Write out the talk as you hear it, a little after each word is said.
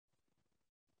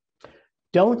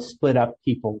Don't split up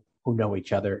people who know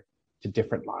each other to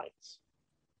different lines.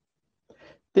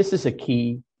 This is a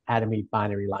key Atomy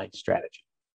binary line strategy.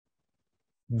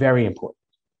 Very important.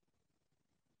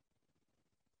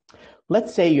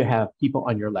 Let's say you have people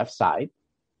on your left side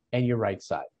and your right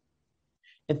side,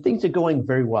 and things are going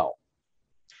very well.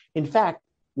 In fact,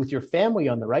 with your family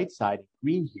on the right side, in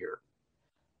green here,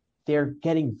 they're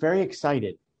getting very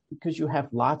excited because you have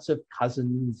lots of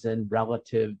cousins and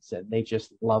relatives and they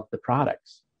just love the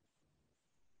products.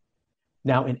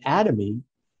 Now in Atomy,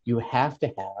 you have to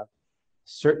have a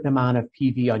certain amount of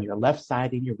PV on your left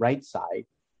side and your right side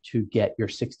to get your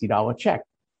 $60 check.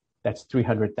 That's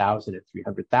 300,000 and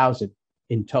 300,000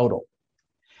 in total.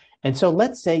 And so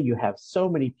let's say you have so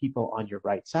many people on your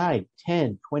right side,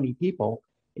 10, 20 people,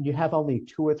 and you have only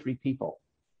 2 or 3 people.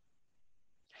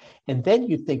 And then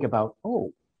you think about,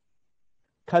 oh,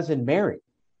 cousin Mary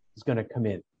is going to come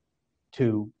in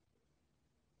to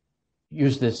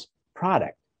use this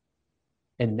product.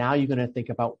 And now you're going to think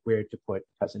about where to put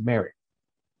cousin Mary.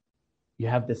 You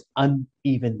have this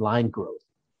uneven line growth,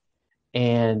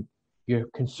 and you're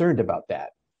concerned about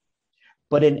that.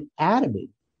 But in Atomy,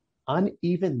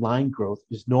 uneven line growth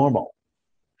is normal.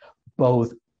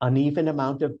 Both uneven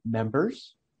amount of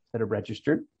members that are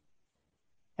registered,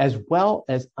 as well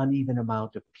as uneven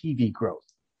amount of PV growth.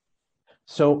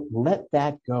 So let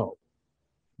that go.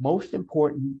 Most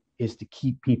important is to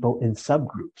keep people in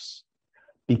subgroups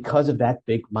because of that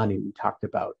big money we talked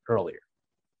about earlier.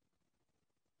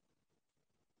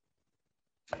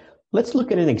 Let's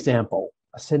look at an example,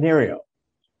 a scenario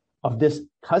of this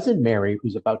cousin Mary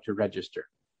who's about to register.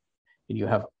 And you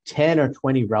have 10 or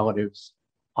 20 relatives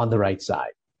on the right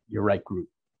side, your right group.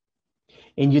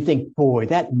 And you think, boy,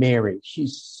 that Mary,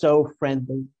 she's so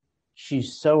friendly.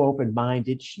 She's so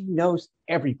open-minded. She knows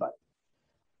everybody.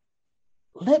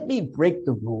 Let me break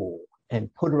the rule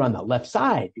and put her on the left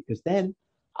side because then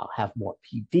I'll have more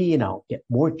PV and I'll get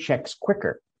more checks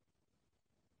quicker.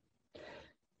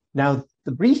 Now,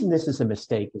 the reason this is a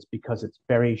mistake is because it's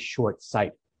very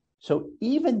short-sighted. So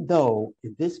even though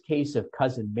in this case of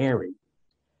cousin Mary,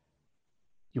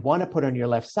 you want to put on your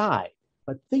left side,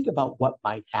 but think about what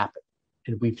might happen.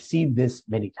 And we've seen this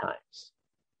many times.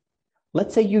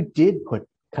 Let's say you did put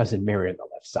cousin Mary on the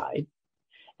left side,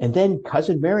 and then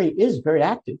cousin Mary is very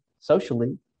active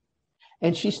socially,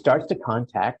 and she starts to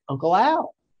contact Uncle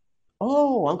Al.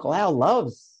 Oh, Uncle Al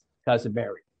loves cousin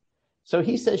Mary. So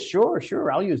he says,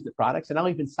 sure, I'll use the products and I'll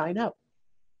even sign up.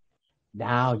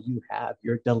 Now you have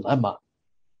your dilemma.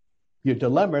 Your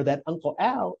dilemma that Uncle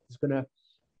Al is going to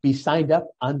be signed up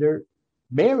under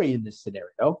Mary in this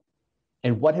scenario.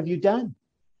 And what have you done?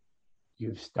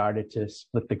 You've started to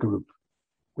split the group,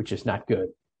 which is not good.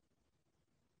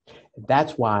 And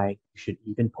that's why you should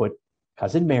even put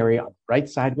cousin Mary on the right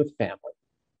side with family,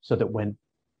 so that when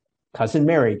cousin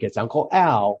Mary gets Uncle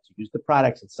Al to use the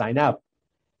products and sign up,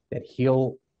 that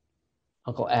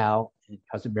Uncle Al and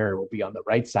cousin Mary will be on the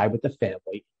right side with the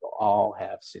family. You'll all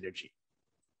have synergy.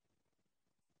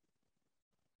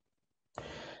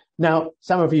 Now,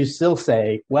 some of you still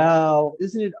say, well,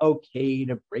 isn't it okay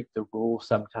to break the rule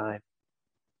sometime?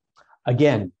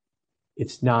 Again,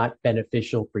 it's not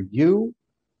beneficial for you,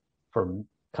 for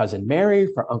cousin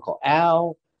Mary, for Uncle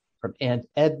Al, from Aunt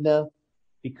Edna,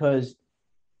 because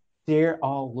they're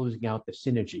all losing out the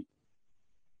synergy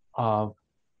of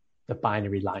the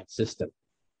binary line system,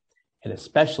 and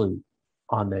especially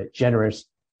on the generous,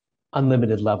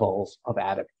 unlimited levels of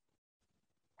Atomy.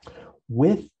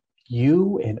 With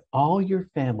you and all your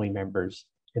family members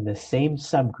in the same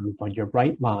subgroup on your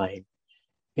right line,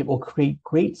 it will create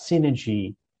great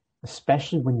synergy,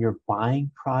 especially when you're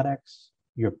buying products.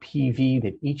 Your PV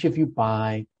that each of you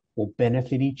buy will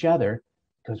benefit each other,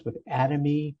 because with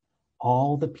Atomy,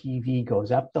 all the PV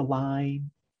goes up the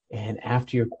line, and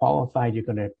after you're qualified, you're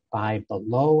going to buy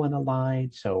below on the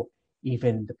line. So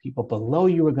even the people below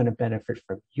you are going to benefit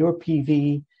from your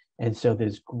PV. And so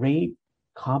there's great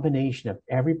combination of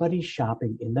everybody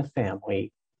shopping in the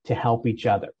family to help each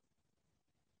other.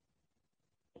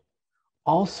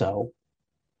 Also,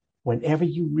 whenever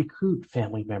you recruit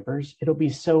family members, it'll be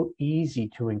so easy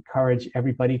to encourage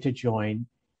everybody to join.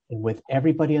 And with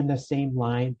everybody on the same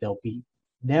line, there'll be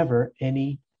never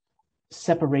any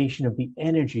separation of the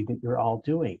energy that you're all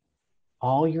doing.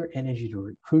 All your energy to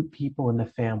recruit people in the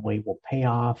family will pay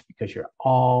off because you're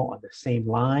all on the same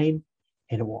line,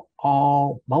 and it will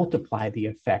all multiply the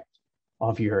effect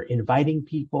of your inviting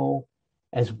people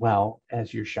as well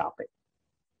as your shopping.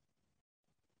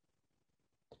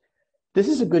 This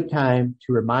is a good time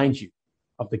to remind you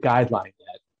of the guideline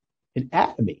that in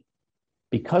Atomy,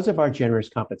 because of our generous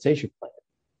compensation plan,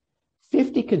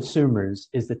 50 consumers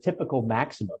is the typical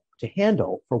maximum to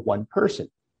handle for one person.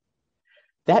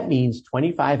 That means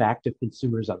 25 active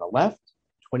consumers on the left,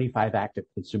 25 active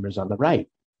consumers on the right.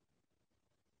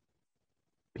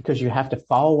 Because you have to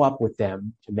follow up with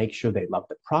them to make sure they love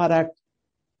the product,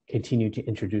 continue to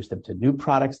introduce them to new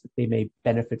products that they may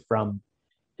benefit from.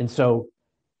 And so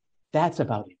that's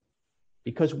about it.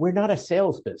 Because we're not a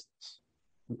sales business.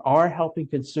 We are helping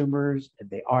consumers and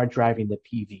they are driving the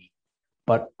PV.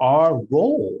 But our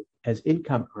role as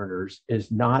income earners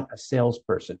is not a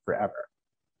salesperson forever.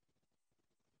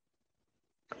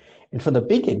 And for the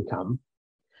big income,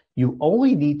 you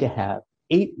only need to have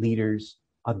 8 leaders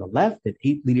on the left and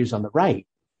 8 leaders on the right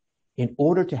in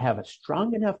order to have a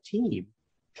strong enough team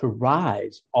to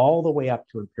rise all the way up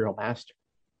to Imperial Master.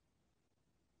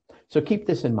 So keep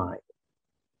this in mind.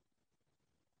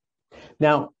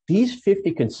 Now, these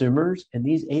 50 consumers and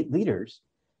these 8 leaders,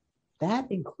 that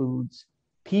includes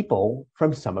people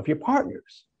from some of your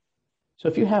partners. So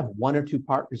if you have 1 or 2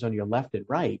 partners on your left and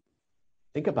right,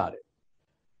 think about it.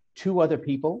 2 other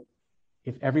people,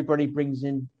 if everybody brings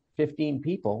in 15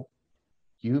 people,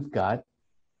 you've got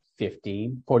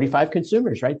 45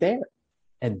 consumers right there.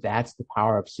 And that's the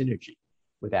power of synergy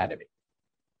with Atomy.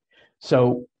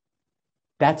 So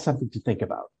that's something to think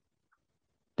about,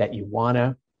 that you want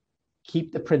to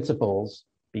keep the principles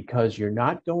because you're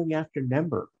not going after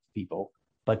number of people,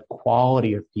 but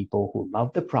quality of people who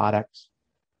love the products,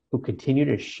 who continue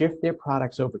to shift their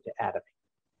products over to Atomy.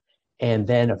 And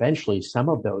then eventually some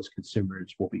of those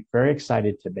consumers will be very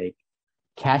excited to make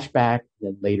cash back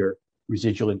and then later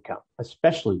residual income,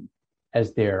 especially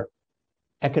as their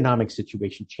economic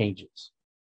situation changes.